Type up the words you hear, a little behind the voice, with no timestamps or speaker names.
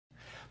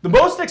The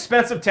most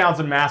expensive towns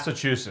in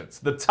Massachusetts,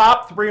 the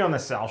top 3 on the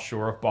South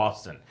Shore of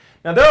Boston.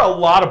 Now, there are a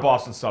lot of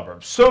Boston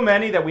suburbs, so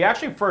many that we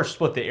actually first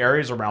split the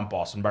areas around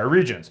Boston by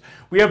regions.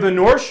 We have the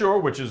North Shore,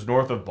 which is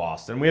north of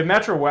Boston. We have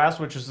Metro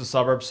West, which is the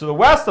suburbs to the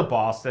west of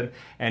Boston.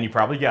 And you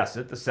probably guessed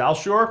it, the South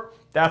Shore,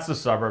 that's the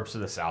suburbs to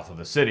the south of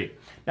the city.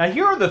 Now,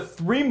 here are the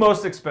 3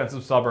 most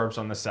expensive suburbs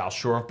on the South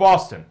Shore of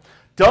Boston.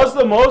 Does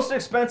the most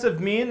expensive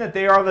mean that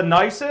they are the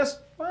nicest?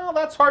 Well,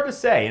 that's hard to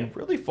say and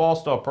really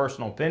falls to a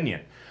personal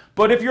opinion.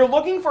 But if you're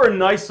looking for a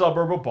nice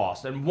suburb of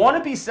Boston, want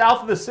to be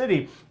south of the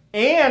city,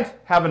 and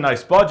have a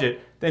nice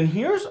budget, then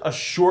here's a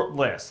short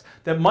list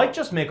that might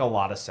just make a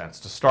lot of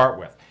sense to start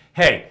with.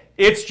 Hey,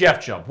 it's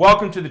Jeff Chubb.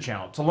 Welcome to the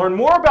channel. To learn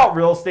more about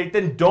real estate,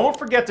 then don't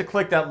forget to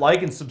click that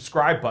like and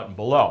subscribe button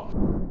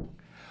below.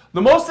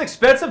 The most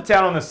expensive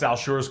town on the South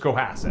Shore is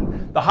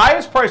Cohasset. The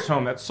highest priced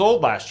home that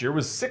sold last year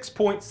was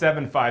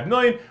 $6.75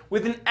 million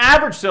with an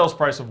average sales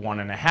price of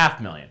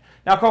 $1.5 million.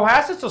 Now,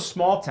 Cohasset's a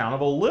small town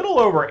of a little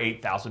over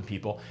 8,000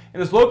 people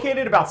and is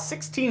located about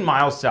 16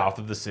 miles south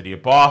of the city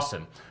of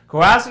Boston.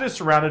 Cohasset is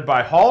surrounded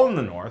by Hull in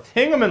the north,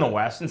 Hingham in the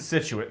west, and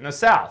Scituate in the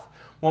south.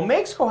 What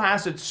makes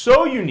Cohasset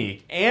so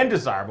unique and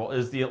desirable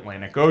is the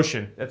Atlantic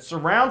Ocean that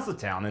surrounds the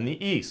town in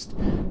the east.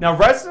 Now,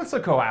 residents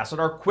of Cohasset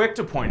are quick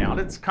to point out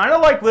it's kind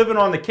of like living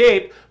on the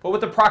Cape, but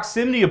with the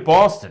proximity of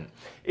Boston.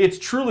 It's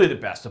truly the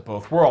best of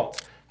both worlds.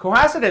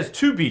 Cohasset has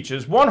 2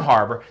 beaches, 1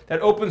 harbor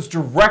that opens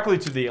directly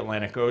to the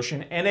Atlantic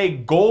Ocean, and a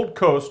Gold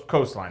Coast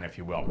coastline, if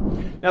you will.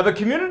 Now, the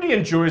community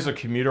enjoys a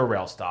commuter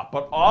rail stop,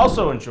 but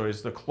also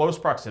enjoys the close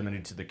proximity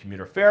to the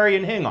commuter ferry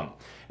in Hingham.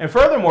 And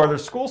furthermore, their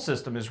school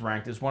system is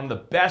ranked as one of the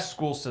best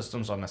school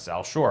systems on the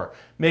South Shore,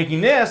 making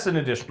this an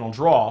additional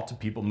draw to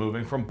people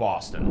moving from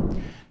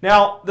Boston.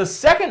 Now, the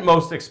second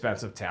most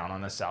expensive town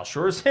on the South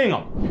Shore is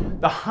Hingham.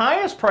 The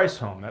highest priced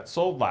home that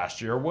sold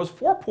last year was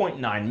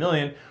 $4.9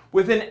 million,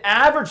 with an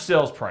average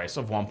sales price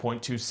of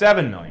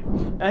 $1.27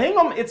 million. Now,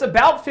 Hingham, it's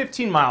about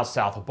 15 miles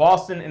south of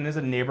Boston and is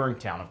a neighboring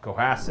town of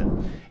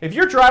Cohasset. If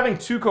you're driving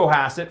to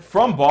Cohasset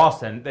from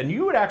Boston, then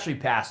you would actually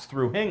pass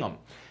through Hingham.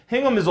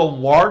 Hingham is a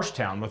large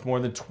town with more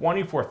than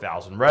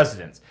 24,000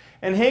 residents.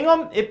 And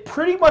Hingham, it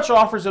pretty much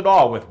offers it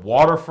all with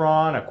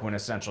waterfront, a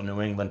quintessential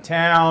New England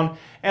town,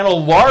 and a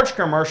large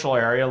commercial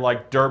area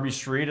like Derby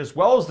Street, as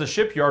well as the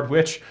shipyard,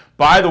 which,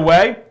 by the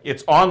way,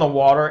 it's on the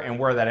water and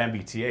where that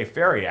MBTA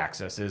ferry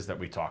access is that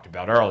we talked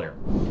about earlier.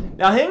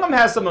 Now, Hingham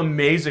has some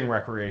amazing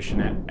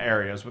recreation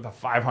areas with a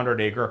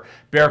 500-acre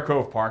Bear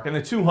Cove Park and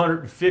the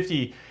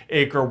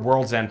 250-acre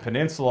World's End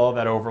Peninsula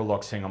that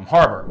overlooks Hingham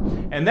Harbor.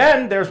 And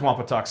then there's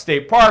Wampatuck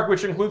State Park,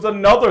 which includes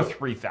another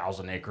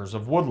 3,000 acres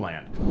of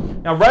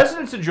woodland. Now,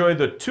 residents enjoy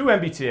the 2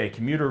 MBTA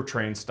commuter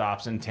train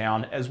stops in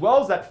town, as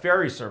well as that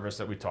ferry service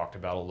that we talked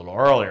about a little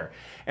earlier.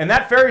 And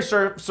that ferry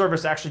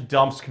service actually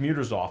dumps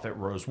commuters off at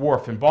Rose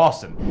Wharf in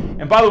Boston.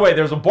 And by the way,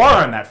 there's a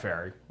bar on that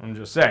ferry, I'm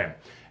just saying.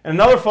 And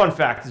another fun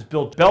fact is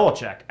Bill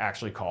Belichick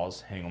actually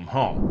calls Hingham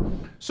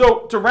home.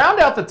 So to round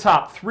out the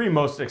top 3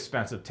 most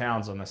expensive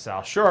towns on the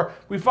South Shore,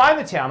 we find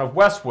the town of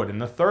Westwood in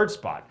the 3rd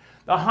spot.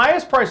 The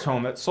highest priced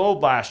home that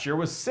sold last year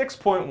was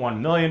 $6.1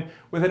 million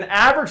with an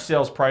average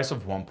sales price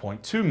of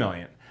 $1.2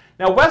 million.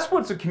 Now,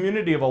 Westwood's a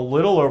community of a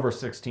little over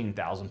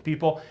 16,000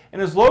 people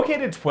and is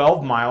located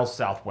 12 miles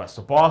southwest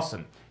of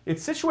Boston.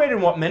 It's situated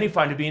in what many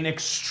find to be an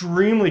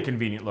extremely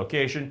convenient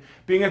location,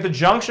 being at the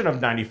junction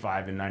of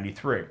 95 and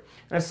 93.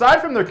 And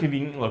aside from their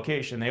convenient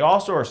location, they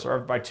also are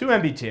served by 2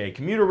 MBTA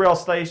commuter rail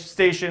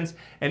stations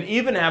and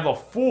even have a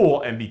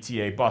full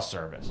MBTA bus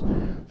service.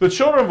 The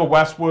children of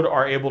Westwood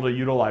are able to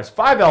utilize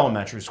 5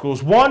 elementary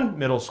schools, 1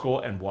 middle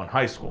school, and 1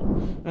 high school.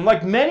 And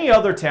like many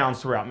other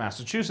towns throughout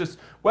Massachusetts,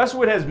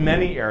 Westwood has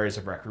many areas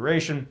of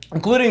recreation,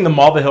 including the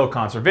Mulva Hill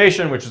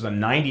Conservation, which is a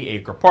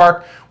 90-acre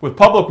park with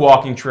public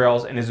walking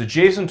trails and is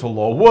adjacent to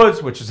Lowell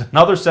Woods, which is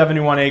another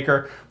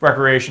 71-acre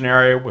recreation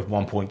area with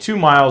 1.2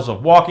 miles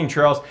of walking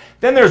trails.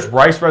 Then there's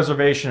Rice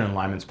Reservation and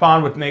Lyman's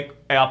Pond, which make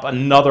up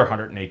another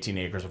 118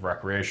 acres of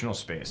recreational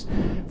space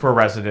for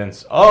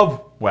residents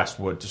of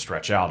Westwood to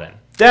stretch out in.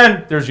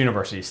 Then there's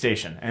University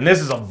Station, and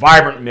this is a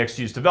vibrant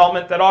mixed-use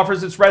development that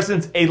offers its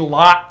residents a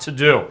lot to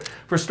do.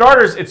 For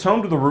starters, it's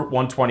home to the Route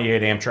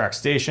 128 Amtrak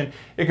station.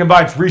 It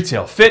combines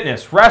retail,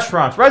 fitness,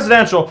 restaurants,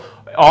 residential,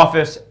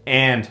 office,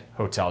 and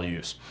hotel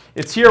use.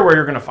 It's here where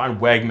you're going to find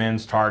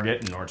Wegmans, Target,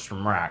 and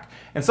Nordstrom Rack.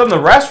 And some of the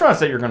restaurants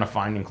that you're going to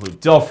find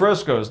include Del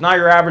Frisco's, Not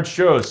Your Average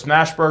Joe's,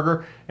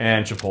 Smashburger,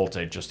 and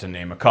Chipotle, just to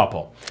name a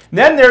couple. And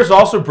then there's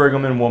also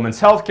Brigham and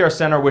Women's Healthcare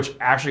Center, which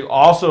actually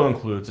also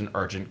includes an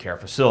urgent care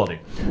facility.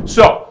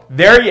 So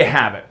there you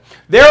have it.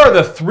 There are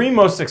the 3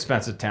 most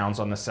expensive towns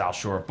on the South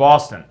Shore of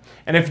Boston.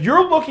 And if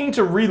you're looking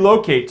to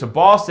relocate to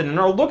Boston and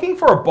are looking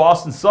for a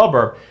Boston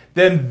suburb,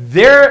 then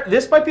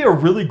this might be a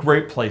really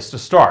great place to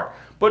start.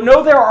 But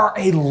know there are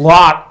a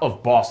lot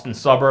of Boston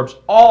suburbs,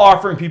 all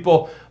offering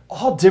people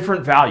all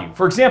different value.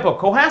 For example,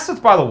 Cohasset's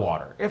by the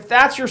water. If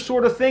that's your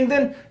sort of thing,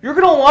 then you're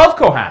going to love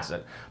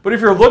Cohasset. But if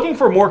you're looking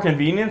for more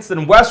convenience,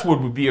 then Westwood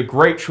would be a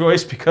great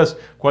choice because,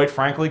 quite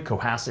frankly,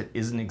 Cohasset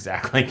isn't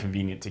exactly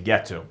convenient to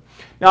get to.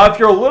 Now, if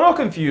you're a little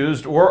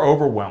confused or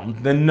overwhelmed,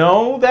 then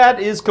know that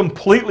is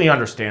completely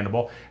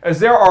understandable, as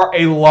there are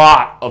a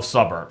lot of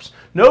suburbs.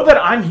 Know that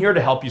I'm here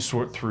to help you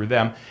sort through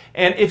them,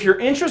 and if you're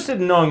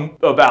interested in knowing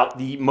about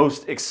the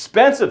most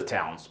expensive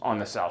towns on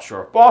the South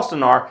Shore of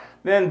Boston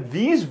then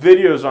these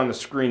videos on the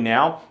screen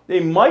now, they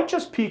might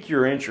just pique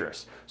your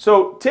interest.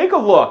 So take a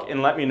look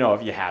and let me know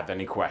if you have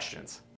any questions.